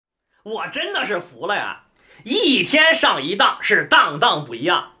我真的是服了呀！一天上一当，是当当不一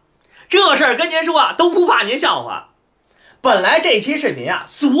样。这事儿跟您说啊，都不怕您笑话。本来这期视频啊，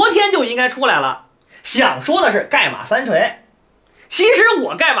昨天就应该出来了，想说的是盖马三锤。其实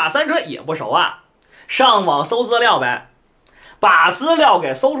我盖马三锤也不熟啊，上网搜资料呗，把资料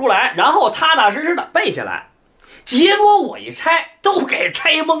给搜出来，然后踏踏实实的背下来。结果我一拆，都给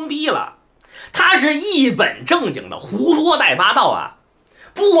拆懵逼了。他是一本正经的胡说带八道啊！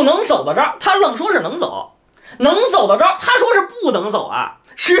不能走的招，他愣说是能走；能走的招，他说是不能走啊！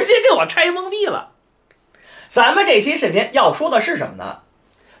直接给我拆懵逼了。咱们这期视频要说的是什么呢？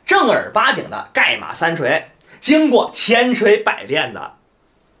正儿八经的盖马三锤，经过千锤百炼的。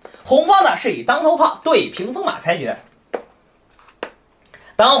红方呢是以当头炮对屏风马开局。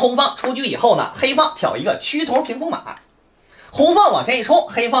当红方出局以后呢，黑方挑一个曲头屏风马，红方往前一冲，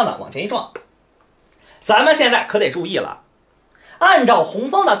黑方呢往前一撞。咱们现在可得注意了，按照红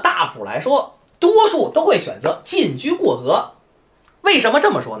方的大谱来说，多数都会选择进车过河。为什么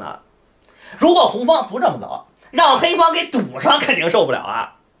这么说呢？如果红方不这么走，让黑方给堵上，肯定受不了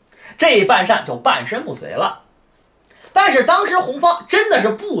啊，这半扇就半身不遂了。但是当时红方真的是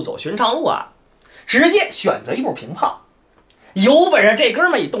不走寻常路啊，直接选择一步平炮。有本事这哥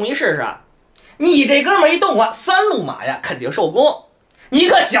们一动一试试，你这哥们一动啊，三路马呀肯定受攻，你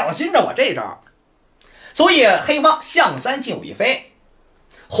可小心着我这招。所以黑方象三进五一飞，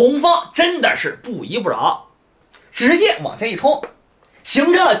红方真的是不依不饶，直接往前一冲，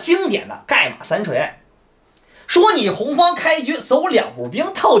形成了经典的盖马三锤。说你红方开局走两步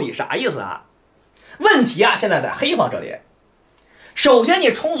兵，到底啥意思啊？问题啊，现在在黑方这里。首先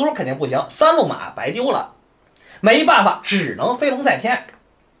你冲卒肯定不行，三路马白丢了，没办法，只能飞龙在天。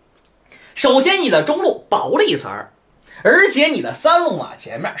首先你的中路薄了一层，而且你的三路马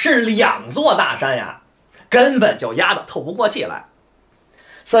前面是两座大山呀，根本就压得透不过气来。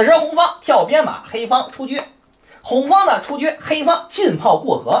此时红方跳边马，黑方出车，红方呢出车，黑方进炮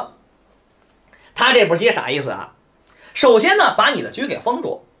过河。他这波接啥意思啊？首先呢把你的车给封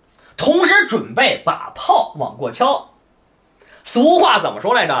住，同时准备把炮往过敲。俗话怎么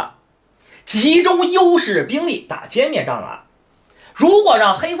说来着？集中优势兵力打歼灭仗啊！如果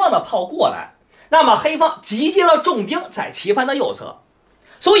让黑方的炮过来，那么黑方集结了重兵在棋盘的右侧，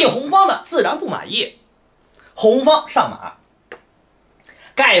所以红方呢自然不满意。红方上马，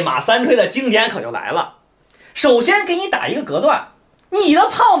盖马三锤的经典可就来了。首先给你打一个隔断，你的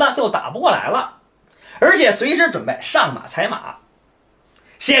炮呢就打不过来了，而且随时准备上马踩马。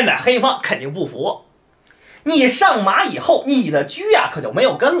现在黑方肯定不服，你上马以后，你的车呀可就没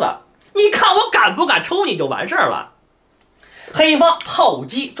有根了，你看我敢不敢抽你就完事儿了。黑方炮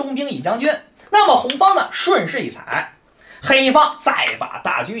击中兵一将军，那么红方呢顺势一踩，黑方再把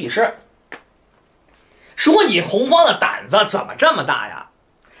大车一失。说你红方的胆子怎么这么大呀？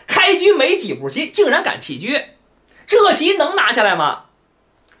开局没几步棋，竟然敢弃车，这棋能拿下来吗？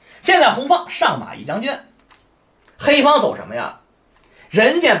现在红方上马一将军，黑方走什么呀？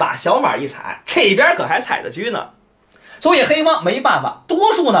人家把小马一踩，这边可还踩着车呢，所以黑方没办法，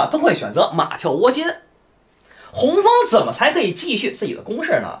多数呢都会选择马跳窝心。红方怎么才可以继续自己的攻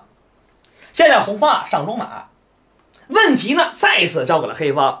势呢？现在红方上中马，问题呢再次交给了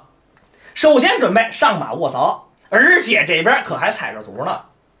黑方。首先准备上马卧槽，而且这边可还踩着卒呢。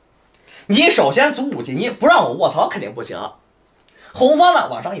你首先卒5进1，不让我卧槽肯定不行。红方呢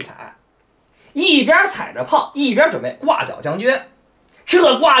往上一踩，一边踩着炮，一边准备挂角将军。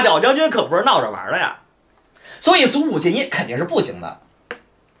这挂角将军可不是闹着玩的呀，所以卒5进1肯定是不行的。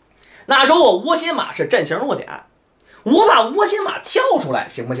那时候我窝心马是阵型弱点，我把窝心马跳出来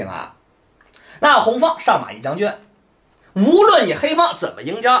行不行啊？那红方上马一将军，无论你黑方怎么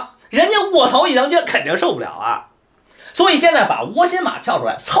应将，人家卧槽一将军肯定受不了啊。所以现在把窝心马跳出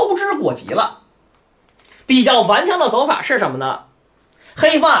来，操之过急了。比较顽强的走法是什么呢？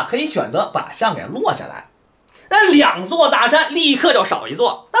黑方可以选择把象给落下来，那两座大山立刻就少一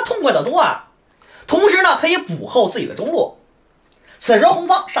座，那痛快得多啊。同时呢可以补后自己的中路。此时红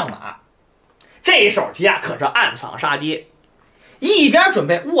方上马，这手棋啊可是暗藏杀机，一边准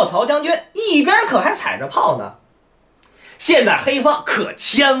备卧槽将军，一边可还踩着炮呢。现在黑方可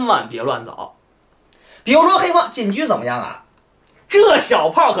千万别乱走。比如说黑方进车怎么样啊？这小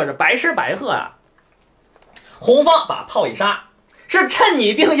炮可是白吃白喝啊。红方把炮一杀，是趁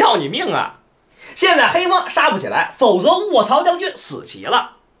你病要你命啊。现在黑方杀不起来，否则卧槽将军死棋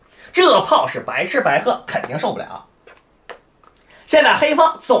了，这炮是白吃白喝，肯定受不了。现在黑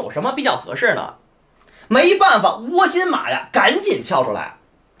方走什么比较合适呢？没办法，窝心马呀赶紧跳出来。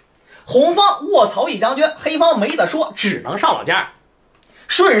红方卧槽一将军，黑方没得说，只能上老家，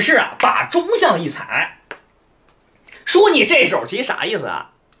顺势啊把中象一踩。说你这手棋啥意思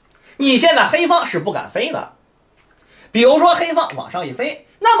啊？你现在黑方是不敢飞的。比如说黑方往上一飞，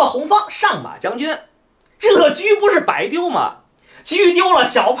那么红方上马将军，这车不是白丢吗？车丢了，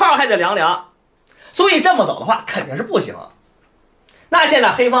小炮还得凉凉，所以这么走的话肯定是不行。那现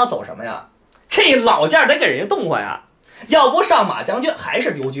在黑方走什么呀？这老件得给人家动过呀，要不上马将军还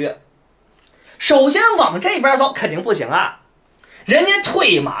是丢车。首先往这边走肯定不行啊，人家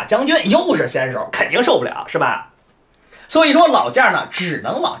退马将军又是先手，肯定受不了，是吧？所以说老件呢只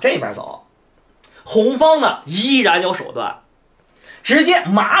能往这边走。红方呢依然有手段，直接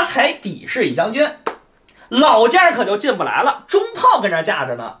马踩底士一将军，老件可就进不来了，中炮跟这架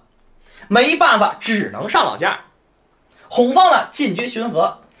着呢，没办法，只能上老件。红方呢进车巡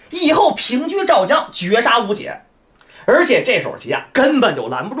河，以后平车照将，绝杀无解，而且这手棋啊根本就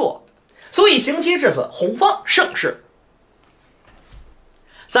拦不住，所以行棋至此，红方胜势。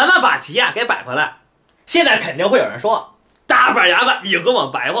咱们把棋啊给摆回来，现在肯定会有人说，大板牙子你就给我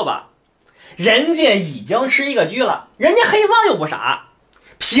白话吧，人家已经吃一个车了，人家黑方又不傻，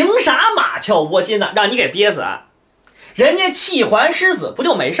凭啥马跳窝心呢？让你给憋死啊？人家弃还失子不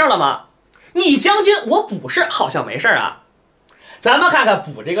就没事了吗？你将军我补士好像没事啊。咱们看看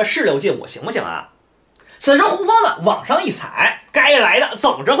补这个士6进5行不行啊？此时红方呢往上一踩，该来的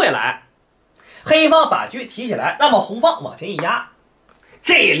总是会来。黑方把车提起来，那么红方往前一压，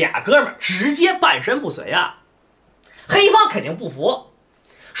这俩哥们直接半身不遂啊。黑方肯定不服，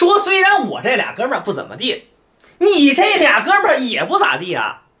说虽然我这俩哥们不怎么地，你这俩哥们也不咋地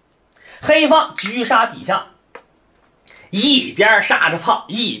啊。黑方车杀底象，一边杀着炮，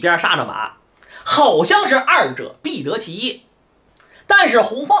一边杀着马，好像是二者必得其一。但是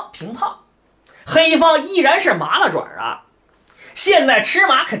红方平炮，黑方依然是麻了爪啊。现在吃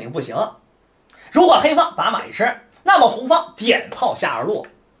马肯定不行，如果黑方把马一吃，那么红方点炮下二路，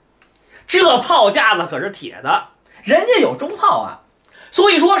这炮架子可是铁的，人家有中炮啊，所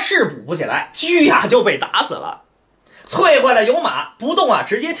以说是补不起来，车呀就被打死了。退回来有马不动啊，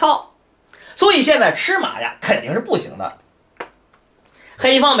直接敲，所以现在吃马呀肯定是不行的。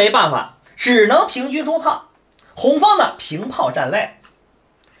黑方没办法，只能平车捉炮，红方呢平炮站肋。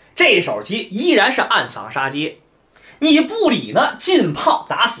这手棋依然是暗藏杀机，你不理呢，进炮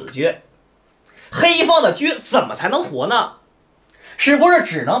打死车。黑方的车怎么才能活呢？是不是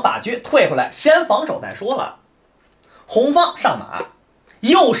只能把车退回来，先防守再说了？红方上马，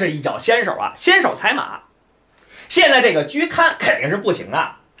又是一脚先手啊，先手踩马。现在这个车看肯定是不行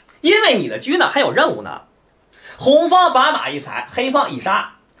啊，因为你的车呢还有任务呢。红方把马一踩，黑方一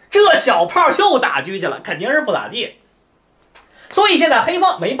杀，这小炮又打车去了，肯定是不咋地。所以现在黑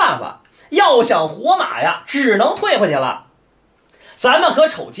方没办法，要想活马呀，只能退回去了。咱们可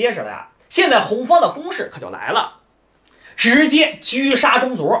瞅结实了呀，现在红方的攻势可就来了，直接车杀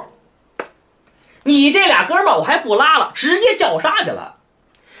中卒。你这俩哥们我还不拉了，直接叫杀去了。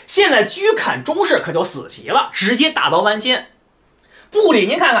现在车砍中士可就死棋了，直接大刀剜心。不理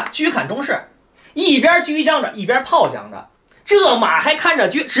您看看，车砍中士，一边车将着，一边炮将着，这马还看着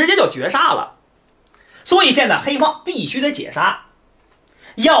车，直接就绝杀了。所以现在黑方必须得解杀，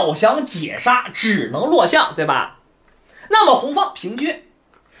要想解杀只能落象，对吧？那么红方平车，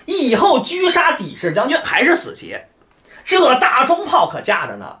以后车杀底士将军还是死棋，这大中炮可架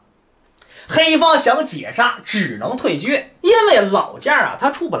着呢。黑方想解杀只能退车，因为老将啊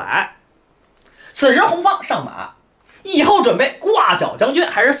他出不来。此时红方上马，以后准备挂角将军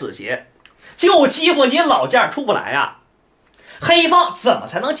还是死棋，就欺负你老将出不来呀。黑方怎么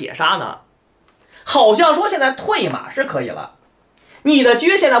才能解杀呢？好像说现在退马是可以了，你的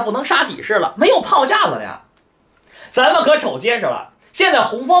车现在不能杀底士了，没有炮架子了呀。咱们可瞅结实了，现在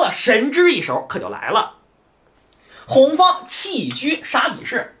红方的神之一手可就来了。红方弃车杀底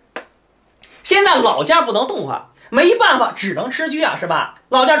士，现在老将不能动啊，没办法，只能吃车啊，是吧？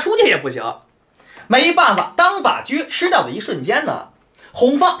老将出去也不行，没办法，当把车吃掉的一瞬间呢，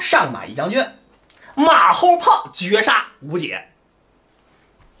红方上马一将军，马后炮绝杀无解。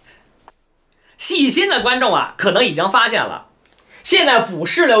细心的观众啊，可能已经发现了，现在补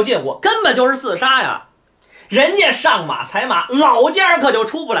士6进5根本就是自杀呀，人家上马踩马，老将可就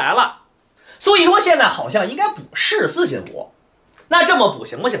出不来了。所以说现在好像应该补士4进5，那这么补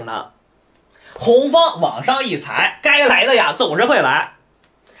行不行呢？红方往上一踩，该来的呀总是会来。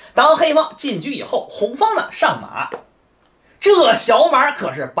当黑方进车以后，红方呢上马，这小马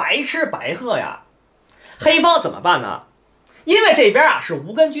可是白吃白喝呀。黑方怎么办呢？因为这边啊是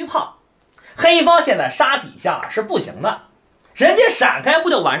无根车炮，黑方现在杀底象啊是不行的，人家闪开不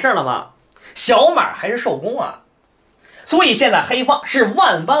就完事了吗？小马还是受攻啊，所以现在黑方是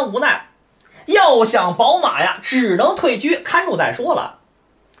万般无奈，要想保马呀，只能退车看住再说了。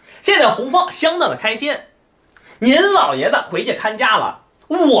现在红方相当的开心，您老爷子回去看家了，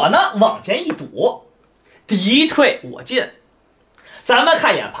我呢往前一堵，敌退我进。咱们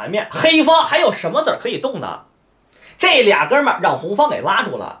看一眼盘面，黑方还有什么子可以动呢？这俩哥们让红方给拉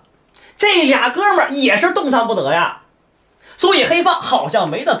住了，这俩哥们也是动弹不得呀。所以黑方好像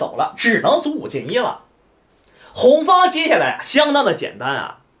没得走了，只能祖5进1了。红方接下来相当的简单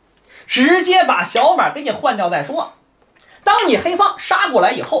啊，直接把小马给你换掉再说。当你黑方杀过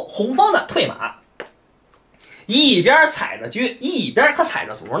来以后，红方的退马，一边踩着车，一边可踩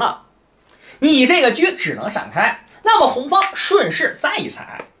着卒呢。你这个车只能闪开，那么红方顺势再一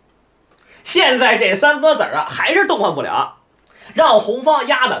踩。现在这3颗子啊，还是动换不了，让红方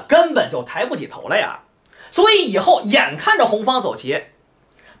压的根本就抬不起头来呀。所以以后眼看着红方走棋，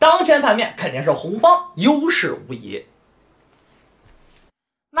当前盘面肯定是红方优势无疑。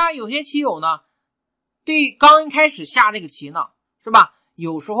那有些棋友呢，对刚一开始下这个棋呢，是吧？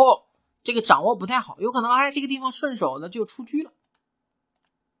有时候这个掌握不太好，有可能这个地方顺手呢就出车了。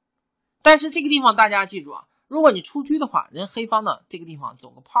但是这个地方大家记住啊，如果你出车的话，人黑方呢这个地方走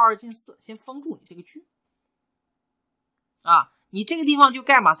个炮2进4，先封住你这个车啊，你这个地方就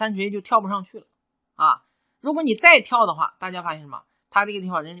盖马3锤就跳不上去了啊。如果你再跳的话，大家发现什么？他这个地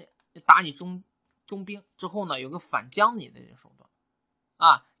方人家打你中兵之后呢，有个反将你的这个手段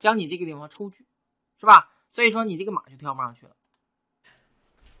啊，将你这个地方抽车，是吧？所以说你这个马就跳不上去了。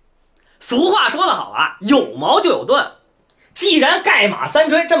俗话说得好啊，有矛就有盾。既然盖马3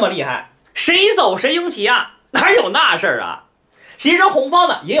锤这么厉害，谁走谁赢棋啊？哪有那事儿啊？其实红方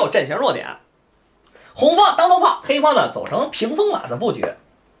呢也有阵型弱点，红方当头炮，黑方呢走成屏风马的布局。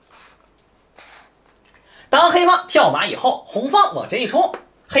当黑方跳马以后，红方往前一冲，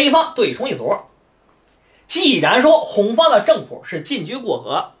黑方对冲一卒。既然说红方的正谱是进车过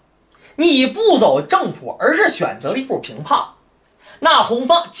河，你不走正谱，而是选择了一步平炮，那红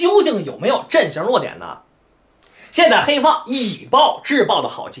方究竟有没有阵型弱点呢？现在黑方以暴制暴的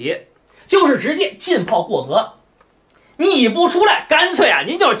好棋，就是直接进炮过河。你不出来，干脆啊，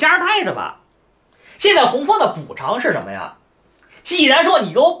您就是家待着吧。现在红方的补偿是什么呀？既然说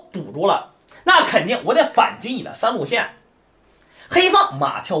你给我补住了，那肯定我得反击你的3路线。黑方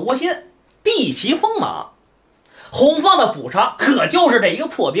马跳窝心，避其锋芒。红方的补偿可就是这一个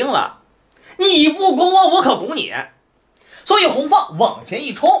破兵了，你不攻我，我可攻你。所以红方往前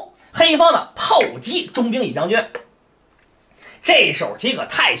一冲，黑方的炮击中兵一将军，这手棋可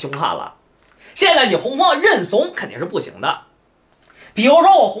太凶悍了。现在你红方认怂肯定是不行的。比如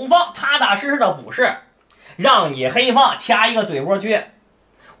说我红方踏踏实实的补士，让你黑方掐一个对窝车，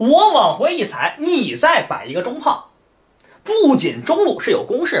我往回一踩，你再摆一个中炮，不仅中路是有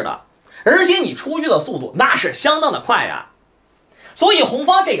攻势的，而且你出车的速度那是相当的快呀。所以红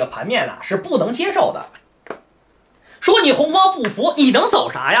方这个盘面是不能接受的。说你红方不服，你能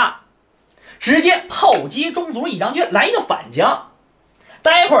走啥呀？直接炮击中卒一将军，来一个反将。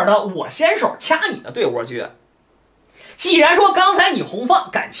待会儿呢，我先手掐你的对窝车。既然说刚才你红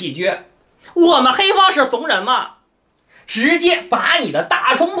方敢弃车，我们黑方是怂人吗？直接把你的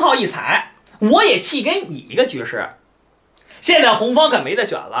大冲炮一踩，我也弃给你一个局势。现在红方可没得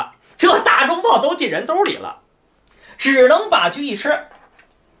选了，这大冲炮都进人兜里了，只能把车一吃。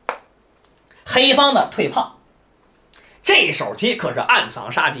黑方的退炮，这手棋可是暗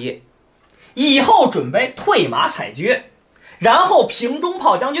藏杀机，以后准备退马踩车，然后平中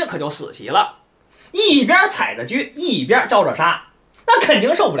炮将军可就死棋了，一边踩着车一边交着杀，那肯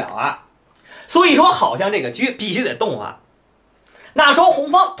定受不了啊。所以说好像这个车必须得动换。那说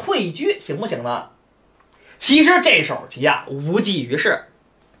红方退车行不行呢？其实这手棋无济于事。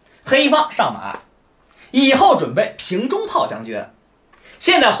黑方上马以后准备平中炮将军，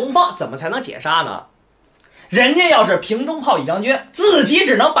现在红方怎么才能解杀呢？人家要是平中炮一将军，自己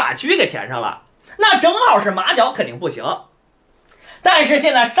只能把车给填上了，那正好是马脚，肯定不行。但是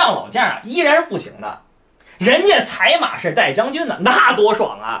现在上老将依然是不行的，人家踩马是带将军的，那多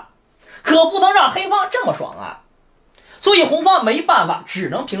爽啊，可不能让黑方这么爽啊。所以红方没办法，只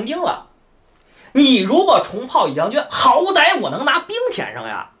能平兵了。你如果重炮一将军，好歹我能拿兵填上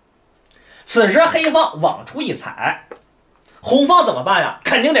呀。此时黑方往出一踩，红方怎么办呀？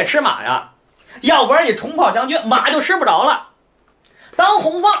肯定得吃马呀，要不然你重炮将军马就吃不着了。当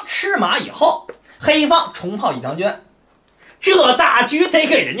红方吃马以后，黑方重炮一将军，这大车得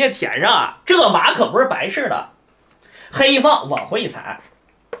给人家填上啊，这马可不是白吃的。黑方往回一踩，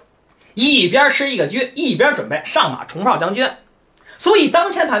一边吃一个车，一边准备上马重炮将军，所以当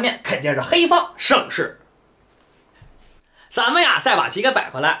前盘面肯定是黑方胜势。咱们再把棋给摆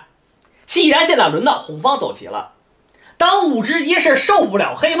回来，既然现在轮到红方走棋了，当务之急是受不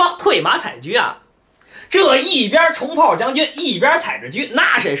了黑方退马踩车啊，这一边重炮将军一边踩着车，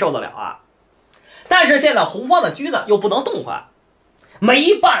那谁受得了啊？但是现在红方的车呢又不能动换，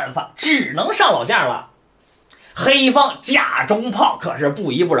没办法，只能上老将了。黑方架中炮可是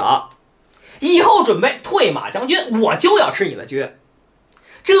不依不饶，以后准备退马将军，我就要吃你的车。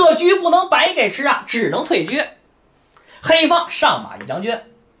这车不能白给吃啊，只能退车。黑方上马一将军，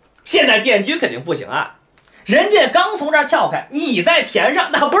现在垫车肯定不行啊，人家刚从这儿跳开，你再填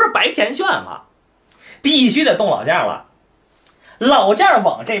上，那不是白填炫吗？必须得动老将了。老将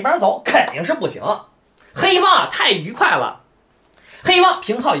往这边走肯定是不行，黑方啊太愉快了。黑方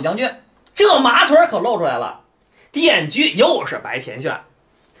平炮一将军，这马腿可露出来了，垫车又是白填炫，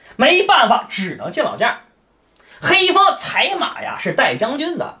没办法，只能进老将。黑方踩马呀是带将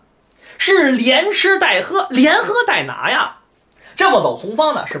军的，是连吃带喝，连喝带拿呀，这么走红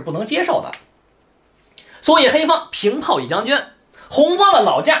方呢是不能接受的。所以黑方平炮一将军，红方的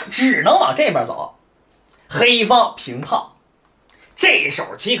老将只能往这边走。黑方平炮，这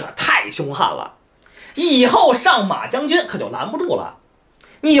手棋可太凶悍了，以后上马将军可就拦不住了，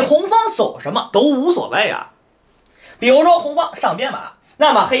你红方走什么都无所谓啊。比如说红方上边马，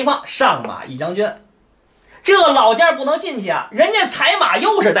那么黑方上马一将军，这老将不能进去啊，人家踩马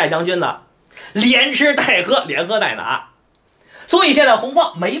又是带将军的，连吃带喝，连喝带拿，所以现在红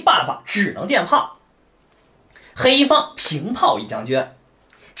方没办法，只能垫炮。黑方平炮一将军，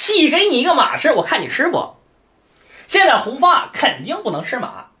弃给你一个马吃，我看你吃不？现在红方啊肯定不能吃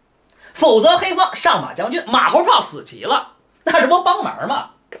马，否则黑方上马将军，马后炮死棋了，那这不帮忙吗？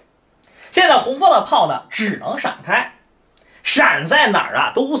现在红方的炮呢只能闪开，闪在哪儿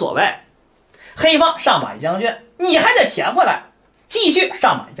啊都无所谓。黑方上马一将军，你还得填回来，继续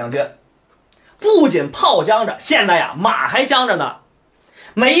上马一将军。不仅炮僵着，现在呀马还僵着呢，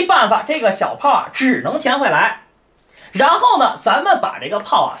没办法，这个小炮啊只能填回来。然后呢，咱们把这个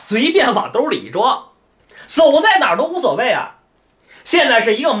炮啊随便往兜里一装，走在哪儿都无所谓啊。现在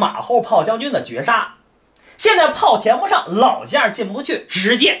是一个马后炮将军的绝杀，现在炮填不上，老将进不去，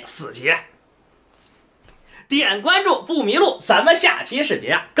直接死棋。点关注不迷路，咱们下期视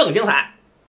频啊更精彩。